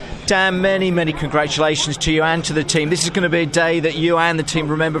Dan, many congratulations to you and to the team. This is going to be a day that you and the team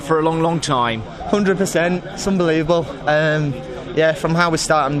remember for a long time. 100%. It's unbelievable. From how we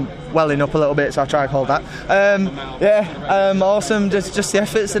start, I'm welling up a little bit, so I'll try to hold that. Awesome. Just the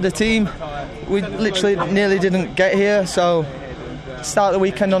efforts of the team. We literally nearly didn't get here, so start the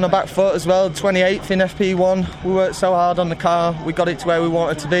weekend on a back foot as well. 28th in FP1. We worked so hard on the car. We got it to where we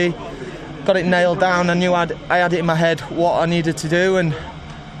wanted to be. Got it nailed down. I knew I had it in my head what I needed to do, and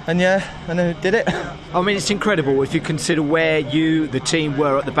I did it. I mean, it's incredible if you consider where you, the team,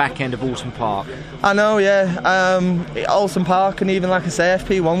 were at the back end of Alton Park. I know, Alton Park, and even like I say,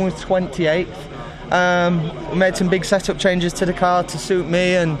 FP1 was 28th. We made some big setup changes to the car to suit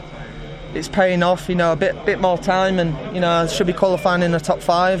me, and it's paying off. A bit more time, and I should be qualifying in the top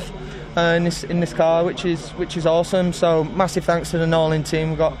 5 in this car, which is awesome. So massive thanks to the Norlin team.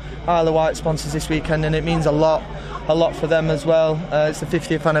 We've got Isle of Wight sponsors this weekend, and it means a lot for them as well. It's the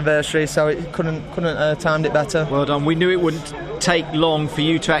 50th anniversary, so it couldn't timed it better. Well done. We knew it wouldn't take long for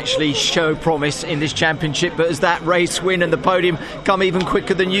you to actually show promise in this championship, but has that race win and the podium come even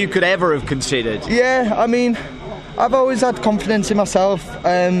quicker than you could ever have considered? Yeah, I mean, I've always had confidence in myself.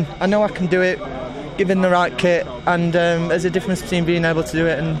 I know I can do it given the right kit, and there's a difference between being able to do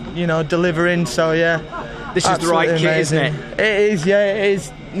it and delivering. So this is the right kit, amazing. Isn't it? It is, it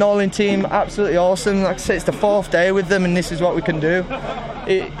is. Norlin team, absolutely awesome. Like I say, it's the 4th day with them, and this is what we can do.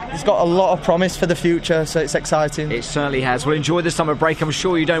 It's got a lot of promise for the future, so it's exciting. It certainly has. Well, enjoy the summer break. I'm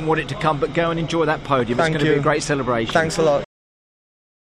sure you don't want it to come, but go and enjoy that podium. It's going to be a great celebration. Thanks a lot.